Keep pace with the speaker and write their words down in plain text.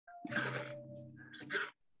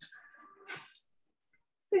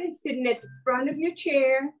Sitting at the front of your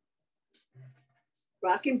chair,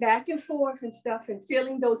 rocking back and forth and stuff, and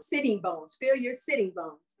feeling those sitting bones. Feel your sitting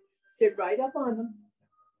bones. Sit right up on them.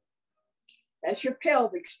 That's your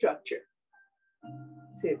pelvic structure.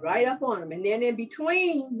 Sit right up on them. And then in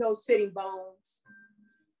between those sitting bones,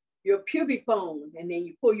 your pubic bone. And then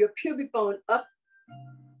you pull your pubic bone up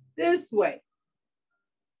this way.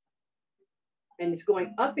 And it's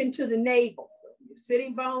going up into the navel. So your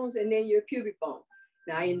sitting bones and then your pubic bone.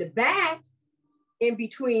 Now in the back, in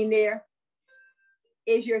between there,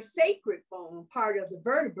 is your sacral bone, part of the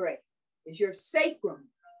vertebrae, is your sacrum.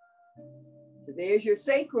 So there's your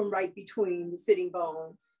sacrum right between the sitting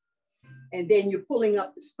bones. And then you're pulling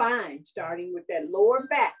up the spine, starting with that lower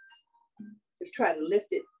back. Just try to lift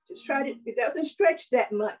it. Just try to, it doesn't stretch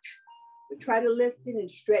that much, but try to lift it and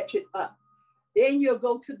stretch it up. Then you'll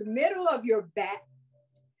go to the middle of your back,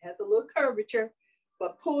 has a little curvature,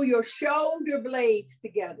 but pull your shoulder blades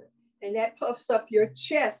together. And that puffs up your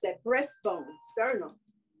chest, that breastbone, sternum.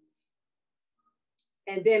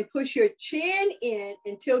 And then push your chin in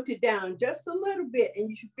and tilt it down just a little bit. And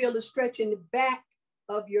you should feel the stretch in the back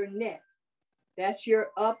of your neck. That's your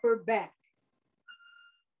upper back.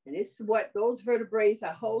 And it's what those vertebrae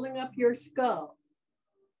are holding up your skull.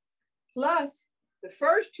 Plus, the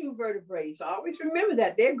first two vertebrae, always remember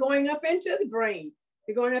that, they're going up into the brain.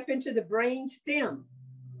 They're going up into the brain stem.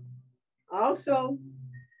 Also,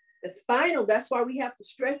 the spinal, that's why we have to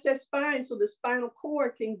stretch that spine so the spinal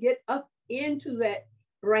cord can get up into that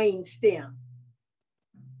brain stem.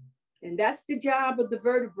 And that's the job of the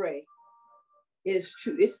vertebrae, is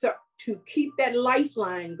to keep that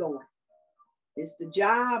lifeline going. It's the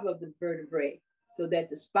job of the vertebrae so that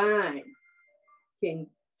the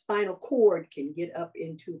spinal cord can get up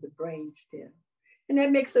into the brain stem. And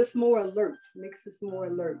that makes us more alert,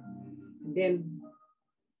 And then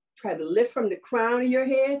try to lift from the crown of your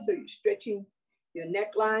head. So you're stretching your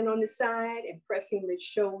neckline on the side and pressing the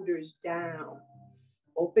shoulders down,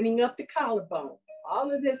 opening up the collarbone.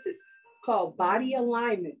 All of this is called body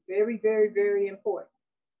alignment. Very, very, very important.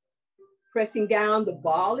 Pressing down the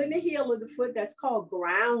ball and the heel of the foot, that's called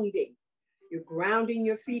grounding. You're grounding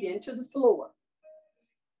your feet into the floor.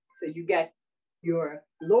 So you got your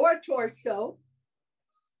lower torso,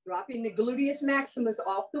 dropping the gluteus maximus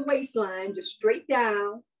off the waistline, just straight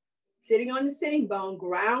down, sitting on the sitting bone,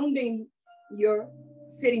 grounding your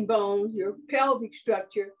sitting bones, your pelvic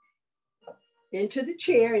structure into the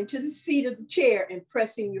chair, into the seat of the chair, and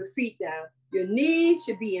pressing your feet down. Your knees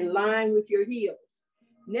should be in line with your heels.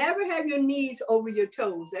 Never have your knees over your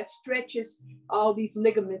toes. That stretches all these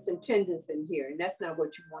ligaments and tendons in here, and that's not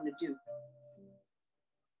what you want to do.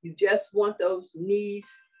 You just want those knees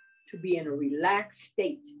to be in a relaxed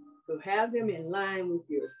state. So have them in line with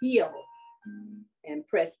your heel and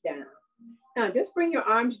press down. Now just bring your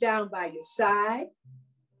arms down by your side.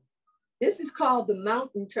 This is called the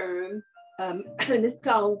mountain term. And it's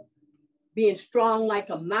called being strong like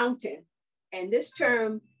a mountain. And this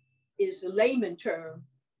term is the layman term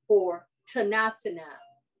for Tanasana,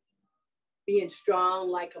 being strong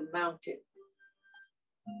like a mountain.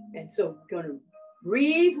 And so we're going to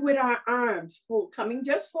breathe with our arms full, coming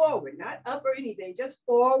just forward, not up or anything, just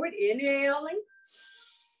forward, inhaling,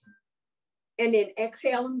 and then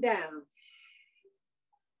exhale them down.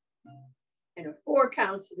 And a 4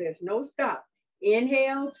 count, so there's no stop.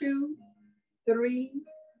 Inhale, 2, 3,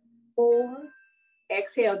 4.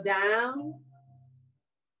 Exhale down,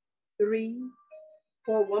 3,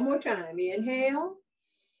 4. One more time. Inhale.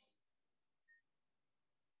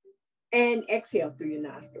 And exhale through your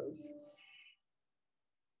nostrils.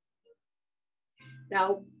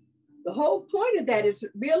 Now, the whole point of that is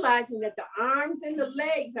realizing that the arms and the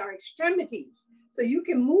legs are extremities. So you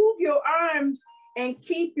can move your arms and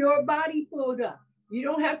keep your body pulled up. You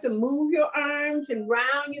don't have to move your arms and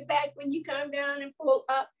round your back when you come down and pull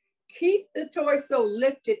up. Keep the torso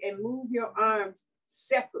lifted and move your arms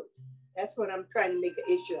separate. That's what I'm trying to make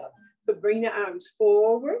an issue of. So bring the arms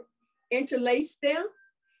forward, interlace them,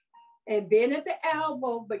 and bend at the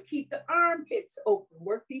elbow, but keep the armpits open.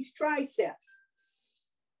 Work these triceps.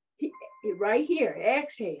 Right here,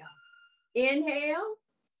 exhale. Inhale.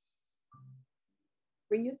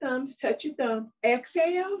 Bring your thumbs, touch your thumbs.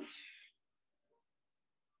 Exhale.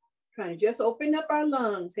 Trying to just open up our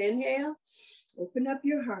lungs. Inhale, open up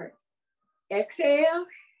your heart. Exhale.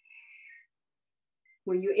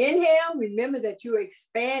 When you inhale, remember that you're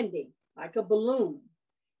expanding like a balloon.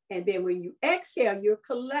 And then when you exhale, you're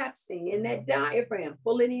collapsing in that diaphragm.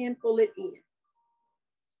 Pull it in, pull it in.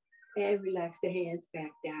 And relax the hands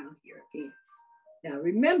back down here again. Now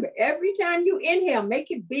remember, every time you inhale, make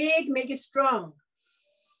it big, make it strong.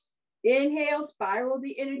 Inhale, spiral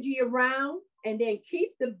the energy around, and then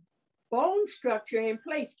keep the bone structure in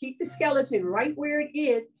place. Keep the skeleton right where it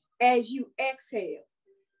is as you exhale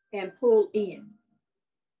and pull in.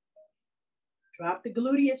 Drop the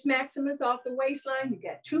gluteus maximus off the waistline. You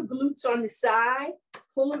got 2 glutes on the side.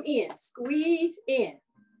 Pull them in, squeeze in.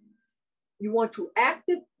 You want to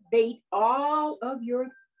activate all of your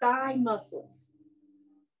thigh muscles.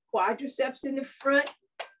 Quadriceps in the front,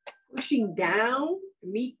 pushing down to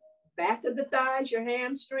meet back of the thighs, your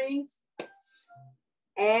hamstrings.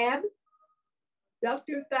 Abductor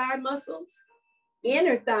thigh muscles,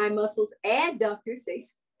 inner thigh muscles, adductors, they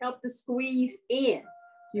help to squeeze in.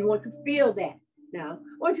 So you want to feel that. Now,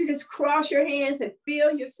 I want you to just cross your hands and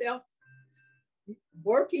feel yourself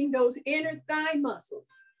working those inner thigh muscles.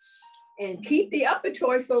 And keep the upper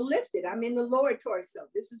torso lifted. I'm in the lower torso.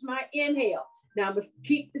 This is my inhale. Now I'm gonna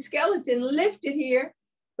keep the skeleton lifted here,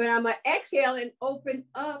 but I'm gonna exhale and open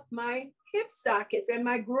up my hip sockets and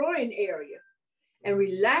my groin area and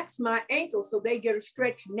relax my ankles so they get a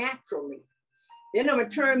stretch naturally. Then I'm gonna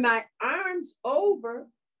turn my arms over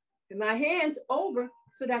and my hands over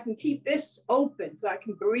so that I can keep this open so I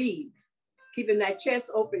can breathe, keeping that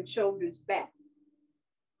chest open, shoulders back.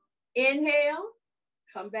 Inhale,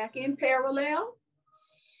 come back in parallel.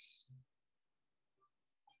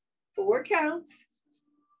 4 counts.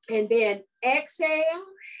 And then exhale,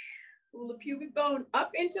 pull the pubic bone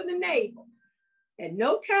up into the navel. At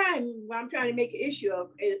no time what I'm trying to make an issue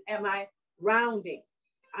of am I rounding.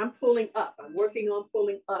 I'm pulling up. I'm working on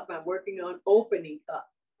pulling up. I'm working on opening up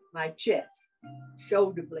my chest,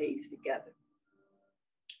 shoulder blades together.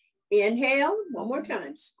 Inhale, one more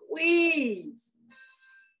time, squeeze.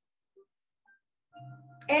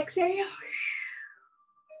 Exhale.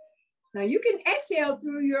 Now you can exhale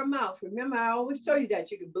through your mouth. Remember, I always tell you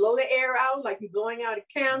that you can blow the air out like you're blowing out a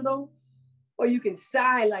candle, or you can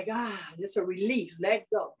sigh like, just a release, let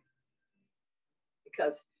go.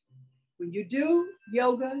 Because when you do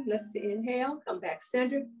yoga, let's say inhale, come back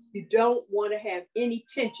centered, you don't want to have any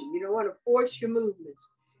tension. You don't want to force your movements.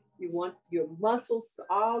 You want your muscles,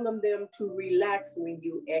 all of them, to relax when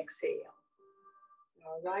you exhale.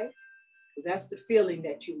 All right? So that's the feeling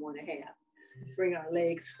that you want to have. Bring our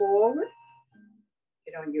legs forward,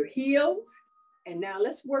 get on your heels, and now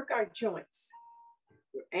let's work our joints.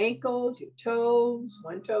 Your ankles, your toes,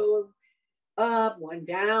 one toe up, one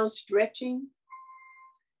down, stretching.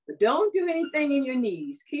 But don't do anything in your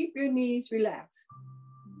knees. Keep your knees relaxed.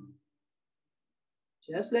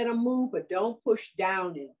 Just let them move, but don't push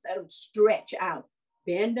down and let them stretch out.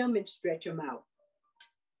 Bend them and stretch them out.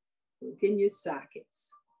 Work in your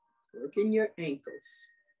sockets. Work in your ankles.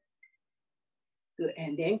 Good.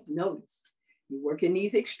 And then notice, you work in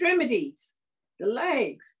these extremities, the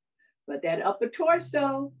legs, but that upper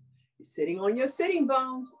torso, you're sitting on your sitting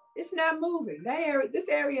bones, it's not moving. This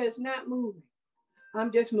area is not moving.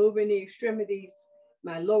 I'm just moving the extremities,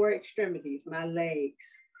 my lower extremities, my legs.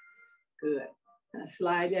 Good. Now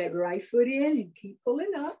slide that right foot in and keep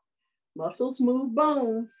pulling up. Muscles move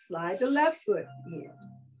bones. Slide the left foot in.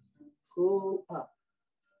 Pull up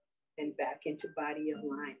and back into body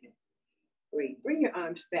alignment. Great. Bring your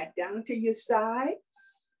arms back down to your side.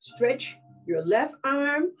 Stretch your left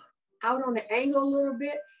arm out on the angle a little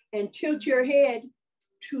bit and tilt your head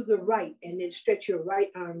to the right, and then stretch your right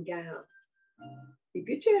arm down. Keep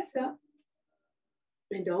your chest up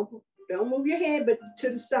and don't move your head, but to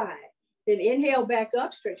the side. Then inhale back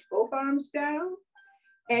up, stretch both arms down.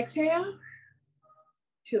 Exhale,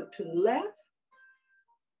 tilt to the left.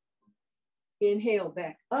 Inhale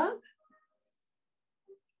back up.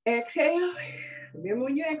 Exhale. Remember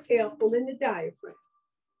when you exhale, pull in the diaphragm.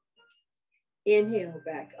 Inhale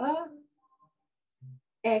back up.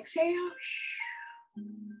 Exhale.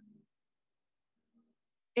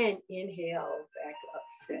 And inhale back up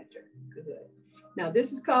center. Good. Now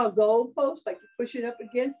this is called goal post, like you're pushing up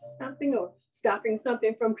against something or stopping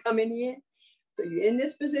something from coming in. So you're in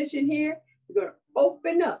this position here. You're going to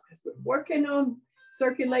open up because we're working on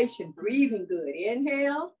circulation, breathing good.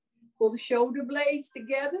 Inhale, pull the shoulder blades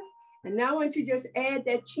together. And now I want you to just add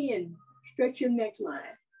that chin, stretch your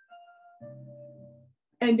neckline.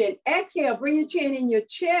 And then exhale, bring your chin in your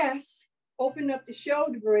chest, open up the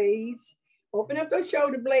shoulder blades, open up those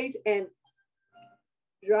shoulder blades and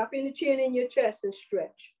drop in the chin in your chest and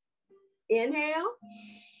stretch. Inhale.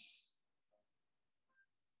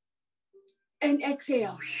 And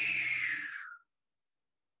exhale.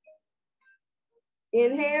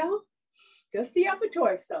 Inhale, just the upper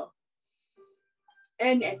torso.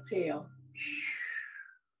 And exhale.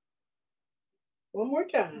 One more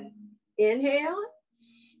time. Inhale,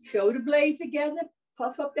 shoulder blades together,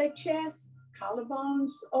 puff up that chest.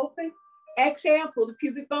 collarbones open. Exhale, pull the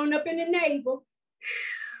pubic bone up in the navel.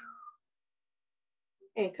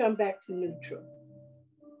 And come back to neutral.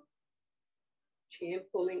 Chin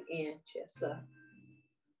pulling in, chest up.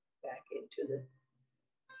 Back into the,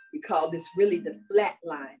 we call this really the flat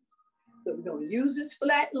line. So we're going to use this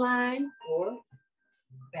flat line or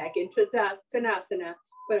back into Tanasana,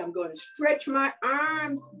 but I'm going to stretch my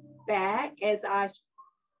arms back as I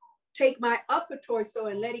take my upper torso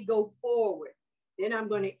and let it go forward. Then I'm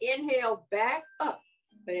going to inhale back up,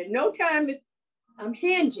 but at no time is I'm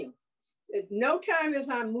hinging. At no time is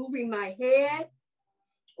I'm moving my head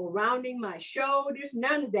or rounding my shoulders,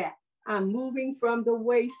 none of that. I'm moving from the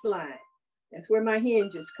waistline. That's where my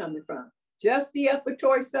hinge is coming from. Just the upper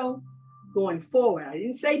torso going forward. I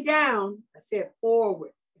didn't say down, I said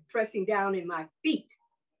forward, pressing down in my feet.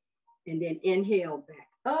 And then inhale back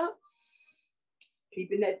up,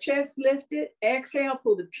 keeping that chest lifted. Exhale,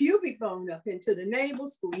 pull the pubic bone up into the navel,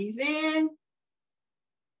 squeeze in.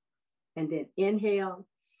 And then inhale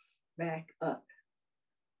back up.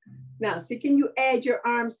 Now, see, can you add your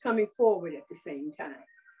arms coming forward at the same time?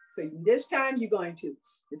 So this time you're going to,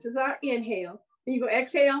 this is our inhale. Then you go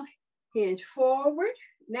exhale, hinge forward.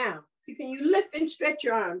 Now, see, can you lift and stretch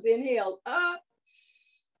your arms? Inhale up.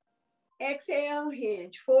 Exhale,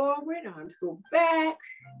 hinge forward, arms go back.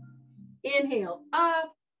 Inhale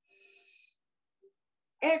up.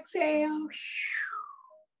 Exhale.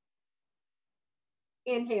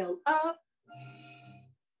 Inhale up.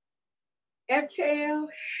 Exhale.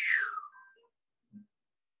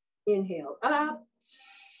 Inhale up.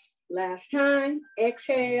 Last time,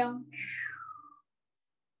 exhale.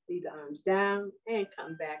 Leave the arms down and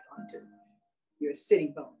come back onto your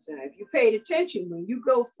sitting bones. Now, if you paid attention, when you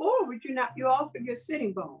go forward, you're off of your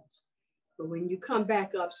sitting bones. But when you come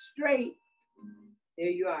back up straight, there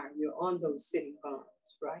you are. You're on those sitting bones,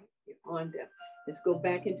 right? You're on them. Let's go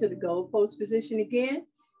back into the goalpost position again.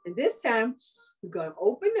 And this time, we're going to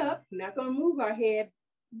open up. We're not going to move our head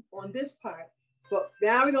on this part. But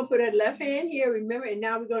now we're going to put our left hand here, remember, and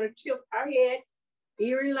now we're going to tilt our head,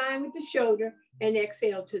 ear in line with the shoulder, and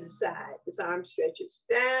exhale to the side. This arm stretches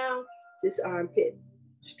down, this armpit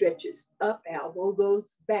stretches up, elbow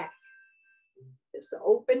goes back. Just to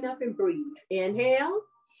open up and breathe. Inhale,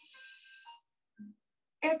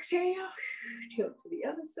 exhale, tilt to the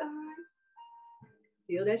other side.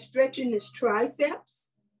 Feel that stretching this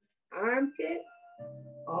triceps, armpit,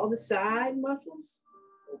 all the side muscles.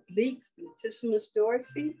 Obliques, latissimus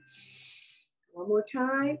dorsi. One more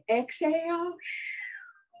time, exhale.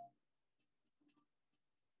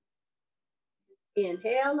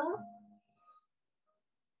 Inhale up.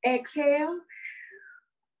 Exhale.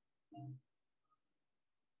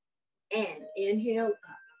 And inhale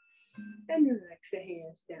up. And relax the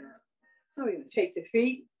hands down. Now we're going to take the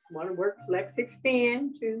feet. Want to work flex,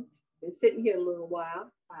 extend. 2. Been sitting here a little while.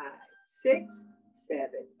 5, 6, 7,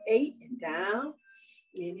 8, and down.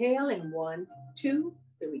 Inhale, and 1, 2,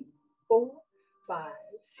 3, 4, 5,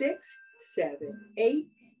 6, 7, 8,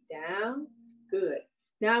 down. Good.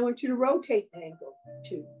 Now I want you to rotate the ankle.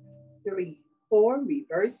 2, 3, 4,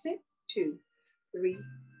 reverse it. 2, 3,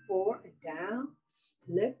 4, and down.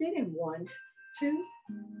 Lift it, and 1, 2,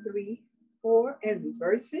 3, 4, and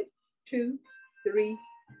reverse it. 2, 3,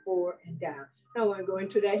 4, and down. Now I want to go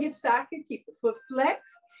into that hip socket, keep the foot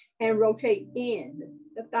flexed, and rotate in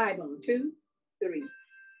the thigh bone. 2, 3,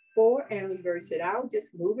 4, and reverse it out. Just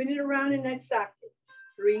moving it around in that socket.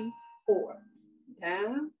 3, 4.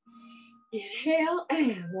 Down. Inhale,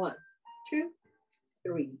 and 1, 2,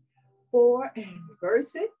 3, 4, and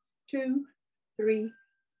reverse it. 2, 3,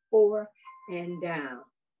 4, and down.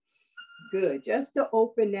 Good. Just to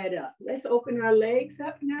open that up. Let's open our legs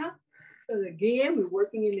up now. So again, we're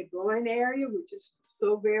working in the groin area, which is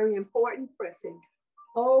so very important. Pressing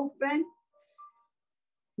open.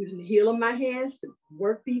 Using the heel of my hands to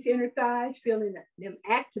work these inner thighs, feeling them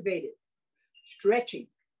activated, stretching,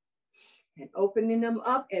 and opening them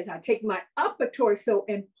up as I take my upper torso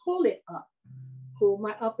and pull it up. Pull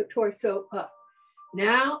my upper torso up.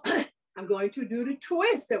 Now, I'm going to do the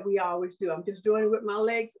twist that we always do. I'm just doing it with my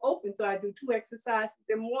legs open, so I do 2 exercises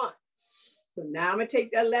in one. So now I'm going to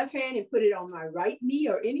take that left hand and put it on my right knee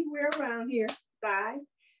or anywhere around here, thigh,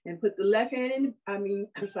 and put the left hand in,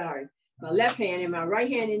 my left hand and my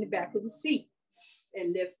right hand in the back of the seat.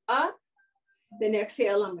 And lift up. Then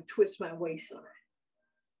exhale, I'm going to twist my waistline.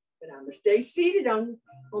 But I'm going to stay seated on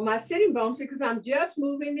my sitting bones because I'm just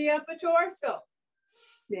moving the upper torso.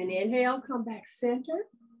 Then inhale, come back center.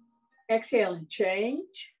 Exhale and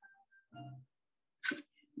change.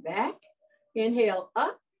 Back. Inhale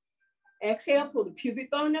up. Exhale, pull the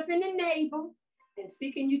pubic bone up in the navel. And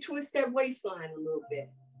see, can you twist that waistline a little bit?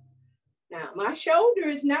 Now, my shoulder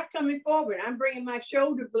is not coming forward. I'm bringing my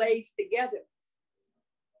shoulder blades together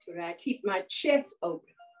so that I keep my chest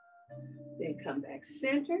open. Then come back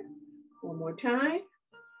center. One more time.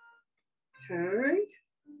 Turn.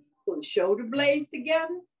 Pull the shoulder blades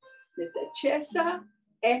together. Lift the chest up.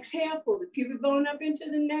 Exhale. Pull the pubic bone up into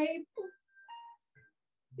the navel.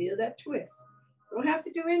 Feel that twist. Don't have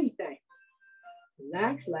to do anything.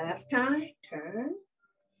 Relax. Last time. Turn.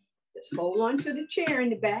 Just hold on to the chair in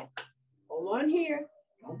the back. Hold on here.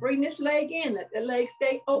 Don't bring this leg in. Let the leg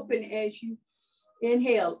stay open as you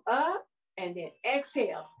inhale up and then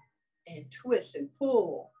exhale and twist and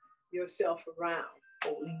pull yourself around.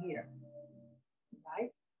 Holding here.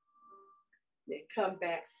 Right? Then come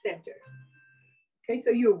back center. Okay,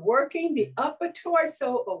 so you're working the upper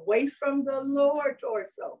torso away from the lower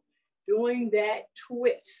torso, doing that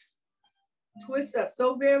twist. Twists are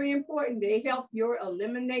so very important. They help your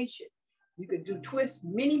elimination. You can do twists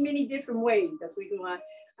many, many different ways. That's the reason why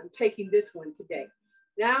I'm taking this one today.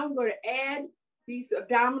 Now I'm going to add these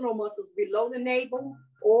abdominal muscles below the navel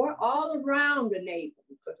or all around the navel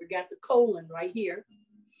because we got the colon right here.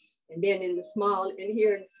 And then in the small, in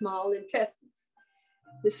here in the small intestines.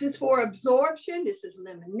 This is for absorption. This is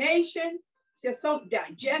elimination. It's just so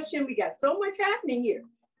digestion. We got so much happening here.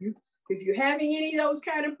 If you're having any of those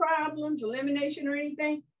kind of problems, elimination or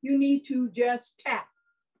anything, you need to just tap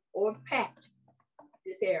or pat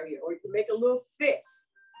this area, or you can make a little fist.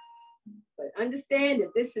 But understand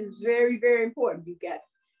that this is very, very important. You got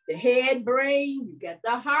the head brain, you got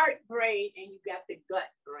the heart brain, and you got the gut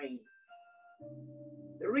brain.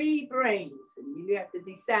 3 brains, and you have to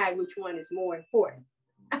decide which one is more important.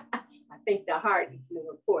 I think the heart is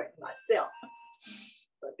more important myself.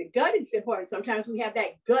 But the gut is important. Sometimes we have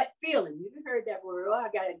that gut feeling. You've heard that word, oh, I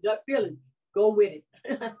got a gut feeling. Go with it,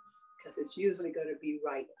 because it's usually going to be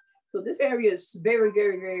right. So this area is very,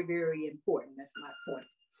 very, very, very important. That's my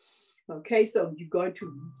point. Okay, so you're going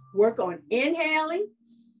to work on inhaling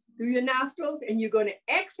through your nostrils, and you're going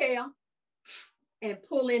to exhale and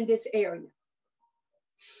pull in this area.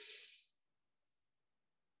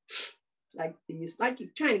 Like you're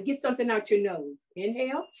trying to get something out your nose.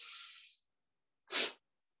 Inhale.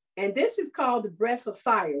 And this is called the breath of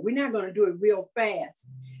fire. We're not going to do it real fast,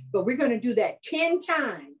 but we're going to do that 10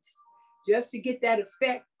 times just to get that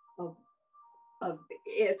effect of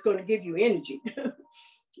it's going to give you energy.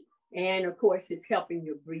 And of course, it's helping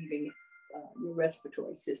your breathing, your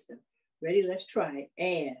respiratory system. Ready? Let's try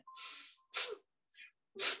it.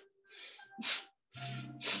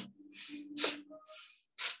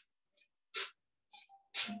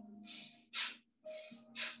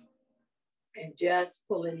 And just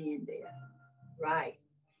pull it in there. Right.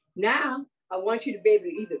 Now, I want you to be able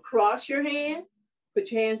to either cross your hands,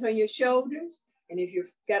 put your hands on your shoulders, and if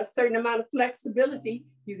you've got a certain amount of flexibility,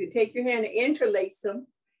 you can take your hand and interlace them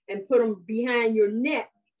and put them behind your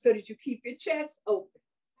neck so that you keep your chest open.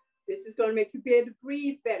 This is going to make you be able to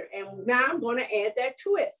breathe better. And now I'm going to add that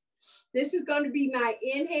twist. This is going to be my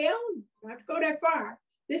inhale. Not to go that far.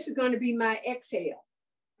 This is going to be my exhale.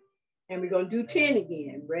 And we're going to do 10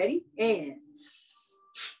 again. Ready? And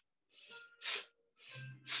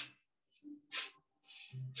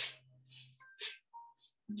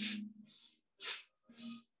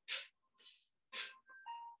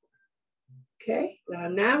okay,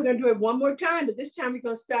 now I'm going to do it one more time, but this time we're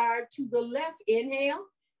going to start to the left. Inhale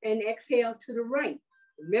and exhale to the right.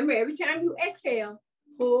 Remember, every time you exhale,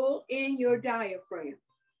 pull in your diaphragm.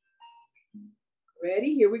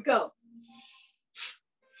 Ready? Here we go.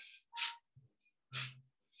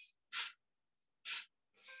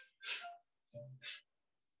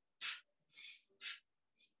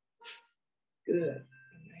 Good.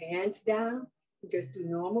 Hands down. Just do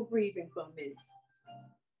normal breathing for a minute.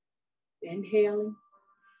 Inhaling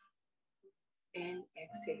and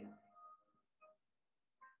exhaling.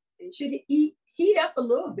 It should heat up a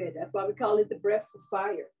little bit. That's why we call it the breath of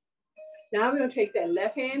fire. Now we're going to take that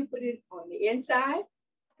left hand, put it on the inside,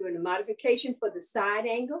 doing a modification for the side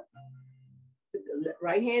angle. Put the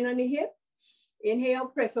right hand on the hip. Inhale,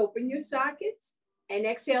 press open your sockets, and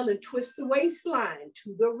exhale and twist the waistline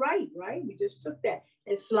to the right, right? We just took that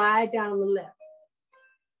and slide down the left.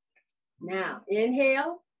 Now,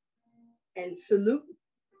 inhale and salute.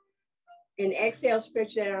 And exhale,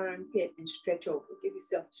 stretch that armpit and stretch over. Give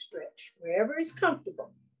yourself a stretch wherever is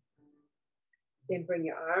comfortable. Then bring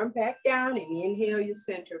your arm back down and inhale your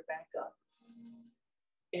center back up.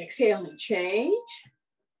 Exhale and change.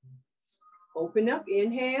 Open up,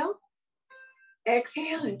 inhale.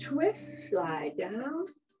 Exhale and twist, slide down.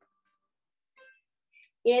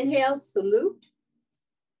 Inhale, salute.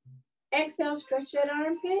 Exhale, stretch that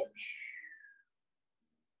armpit.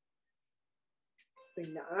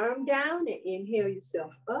 Bring the arm down and inhale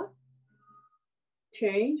yourself up.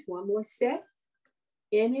 Change, one more set.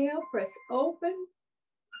 Inhale, press open.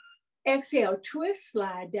 Exhale, twist,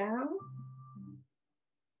 slide down.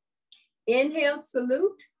 Inhale,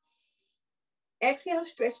 salute. Exhale,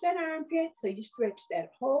 stretch that armpit. So you stretch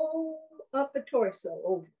that whole upper torso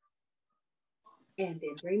over. And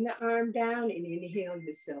then bring the arm down and inhale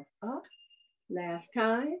yourself up. Last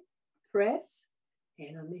time, press,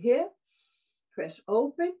 hand on the hip, press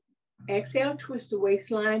open. Exhale, twist the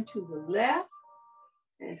waistline to the left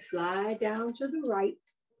and slide down to the right.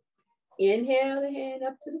 Inhale the hand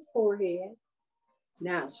up to the forehead.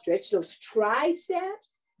 Now stretch those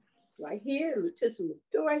triceps right here, latissimus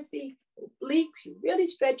dorsi, obliques. You're really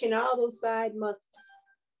stretching all those side muscles.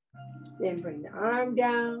 Then bring the arm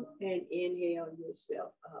down and inhale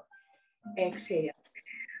yourself up. Exhale,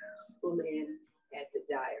 pull in at the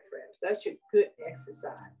diaphragm. Such a good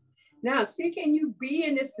exercise. Now, see, can you be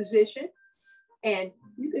in this position? And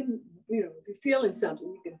you can, if you're feeling something,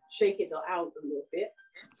 you can shake it out a little bit.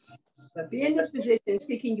 But be in this position,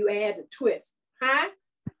 see, can you add a twist? Huh?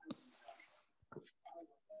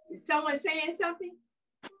 Is someone saying something?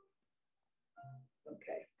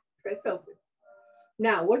 Okay, press open.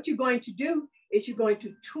 Now, what you're going to do is you're going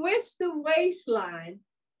to twist the waistline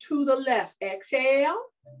to the left. Exhale,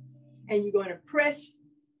 and you're going to press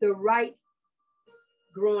the right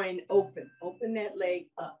groin open. Open that leg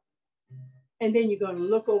up. And then you're going to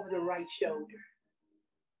look over the right shoulder.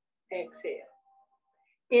 Exhale.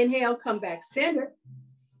 Inhale, come back center.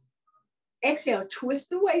 Exhale, twist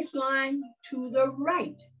the waistline to the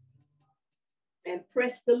right. And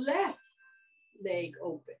press the left leg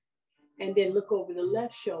open. And then look over the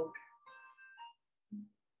left shoulder.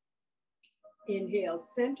 Inhale,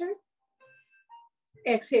 center.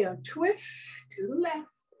 Exhale, twist to the left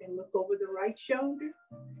and look over the right shoulder.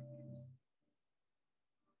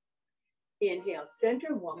 Inhale,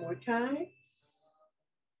 center, one more time.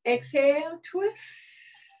 Exhale,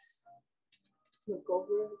 twist. Look over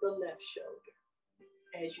the left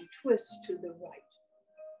shoulder as you twist to the right.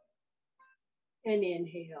 And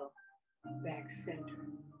inhale, back center.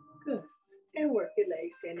 Good. And work your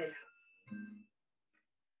legs in and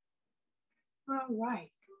out. All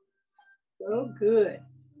right. So good.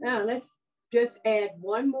 Now let's just add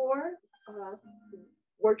one more,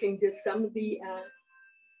 working just some of the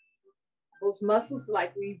those muscles,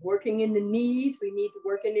 like we working in the knees. We need to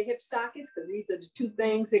work in the hip sockets because these are the two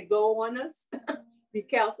things that go on us,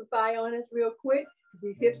 decalcify on us real quick.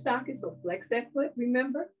 These hip sockets, so flex that foot,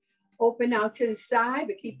 remember? Open out to the side,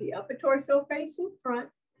 but keep the upper torso facing front.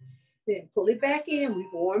 Then pull it back in.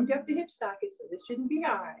 We've warmed up the hip socket, so this shouldn't be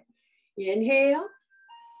hard. Inhale,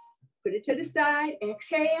 put it to the side.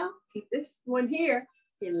 Exhale, keep this one here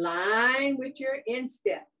in line with your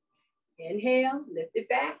instep. Inhale, lift it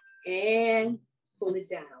back and pull it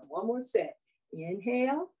down. One more set.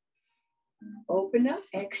 Inhale, open up,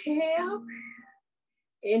 exhale.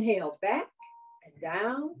 Inhale, back and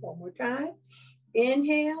down. One more time.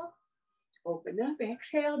 Inhale, open up,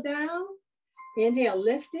 exhale, down. Inhale,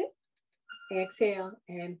 lift it. Exhale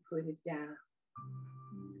and put it down.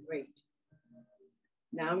 Great.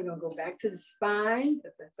 Now we're going to go back to the spine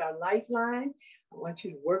because that's our lifeline. I want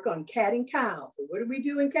you to work on cat and cow. So what do we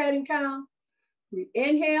do in cat and cow? We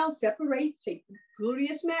inhale, separate, take the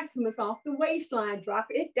gluteus maximus off the waistline, drop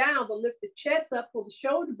it down, but lift the chest up, pull the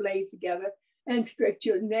shoulder blades together, and stretch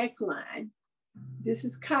your neckline. This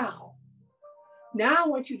is cow. Now I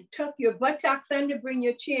want you to tuck your buttocks under, bring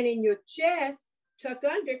your chin in your chest, tuck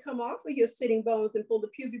under, come off of your sitting bones and pull the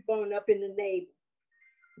pubic bone up in the navel.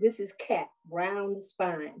 This is cat, round the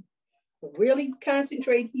spine. But really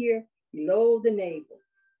concentrate here below the navel.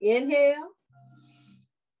 Inhale,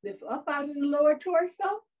 lift up out of the lower torso.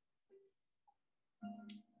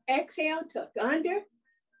 Exhale, tuck under.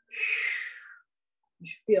 You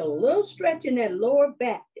should feel a little stretch in that lower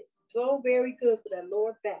back. It's so very good for that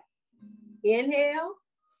lower back. Inhale.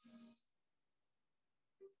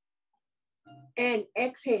 And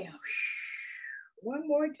exhale. One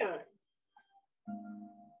more time.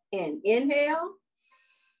 And inhale.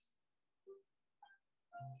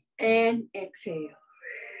 And exhale.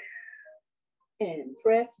 And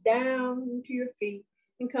press down into your feet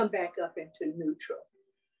and come back up into neutral.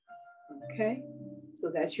 Okay?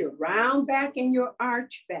 So that's your round back and your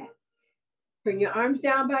arch back. Bring your arms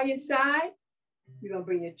down by your side. You're going to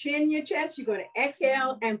bring your chin in your chest. You're going to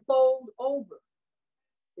exhale and fold over.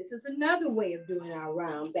 This is another way of doing our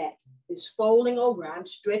round back. It's folding over. I'm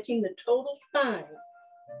stretching the total spine.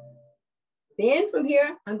 Then from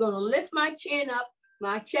here, I'm going to lift my chin up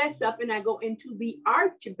my chest up and I go into the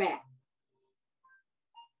arch back.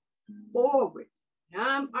 Forward. Now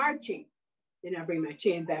I'm arching. Then I bring my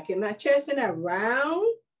chin back in my chest and I round.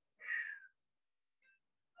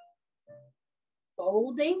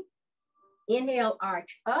 Folding. Inhale,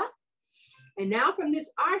 arch up. And now from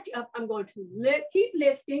this arch up, I'm going to keep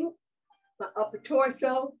lifting my upper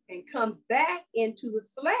torso and come back into the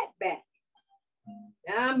flat back.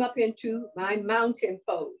 Now I'm up into my mountain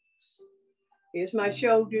pose. Here's my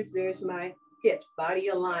shoulders, there's my hips, body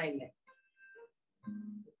alignment.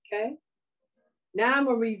 Okay. Now I'm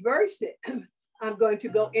gonna reverse it. I'm going to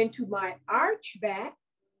go into my arch back,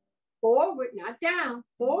 forward, not down,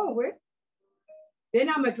 forward. Then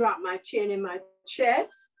I'm gonna drop my chin in my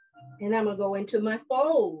chest and I'm gonna go into my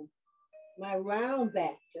fold, my round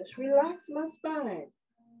back. Just relax my spine.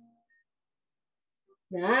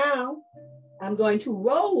 Now I'm going to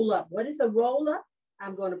roll up. What is a roll up?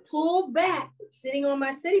 I'm going to pull back, sitting on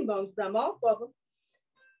my sitting bones, I'm off of them.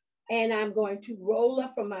 And I'm going to roll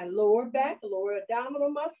up from my lower back, lower abdominal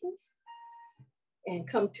muscles, and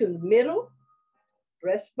come to the middle,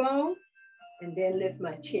 breastbone, and then lift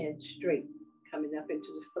my chin straight, coming up into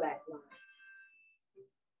the flat line.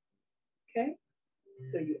 Okay,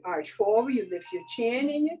 so you arch forward, you lift your chin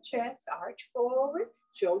in your chest, arch forward,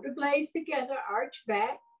 shoulder blades together, arch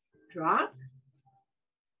back, drop,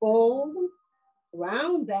 fold,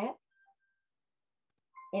 round back,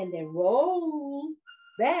 and then roll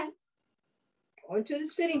back onto the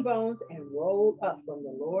sitting bones and roll up from the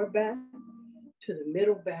lower back to the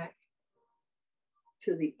middle back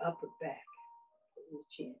to the upper back. Put your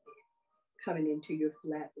chin in, coming into your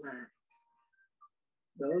flat lines.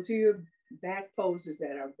 Those are your back poses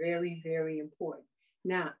that are very, very important.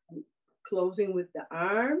 Now, closing with the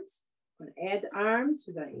arms. I'm going to add the arms.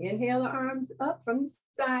 We're going to inhale the arms up from the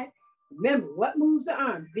side. Remember, what moves the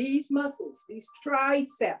arms? These muscles, these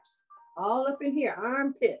triceps, all up in here,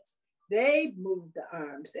 armpits. They move the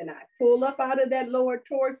arms. And I pull up out of that lower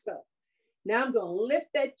torso. Now I'm going to lift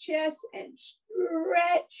that chest and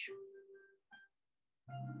stretch.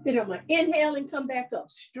 Then I'm going to inhale and come back up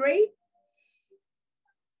straight.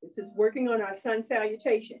 This is working on our sun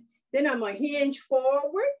salutation. Then I'm going to hinge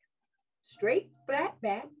forward, straight, flat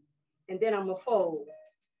back, and then I'm going to fold.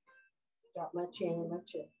 Drop my chin in my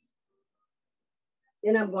chest.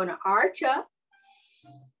 Then I'm going to arch up.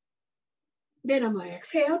 Then I'm going to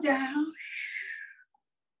exhale down.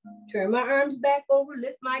 Turn my arms back over,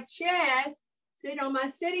 lift my chest, sit on my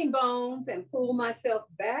sitting bones, and pull myself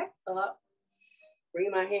back up. Bring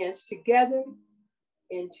my hands together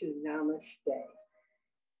into Namaste.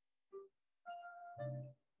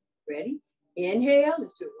 Ready? Inhale,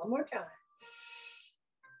 let's do it one more time.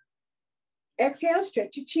 Exhale,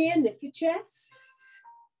 stretch your chin, lift your chest.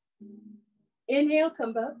 Inhale,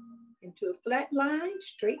 come up into a flat line,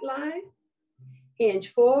 straight line.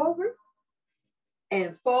 Hinge forward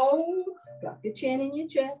and fold. Drop your chin in your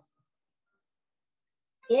chest.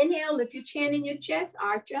 Inhale, lift your chin in your chest,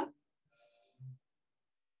 arch up.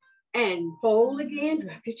 And fold again,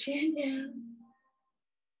 drop your chin down.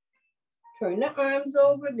 Turn the arms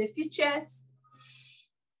over, lift your chest.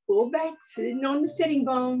 Pull back, sitting on the sitting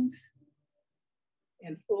bones.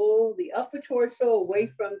 And pull the upper torso away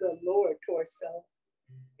from the lower torso.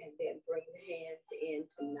 And then bring the hands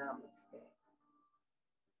into Namaste.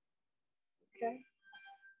 Okay,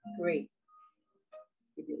 great.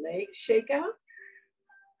 Give your legs shake out.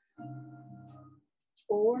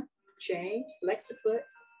 4, change, flex the foot.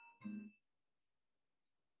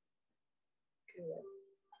 Good.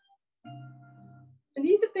 And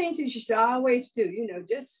these are things you should always do, you know,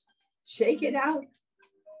 just shake it out.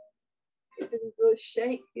 Give it a little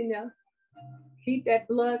shake, you know. Keep that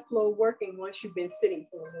blood flow working once you've been sitting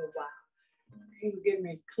for a little while. Okay, we're getting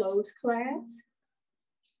ready to close class.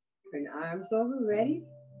 Turn the arms over, ready?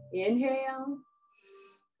 Inhale.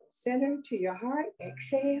 Center to your heart,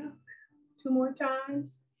 exhale. 2 more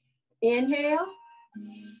times. Inhale.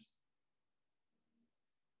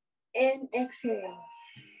 And exhale.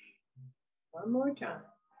 1 more time.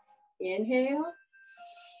 Inhale.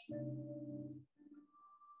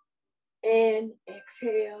 And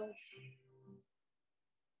exhale.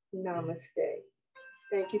 Namaste.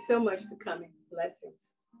 Thank you so much for coming.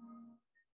 Blessings.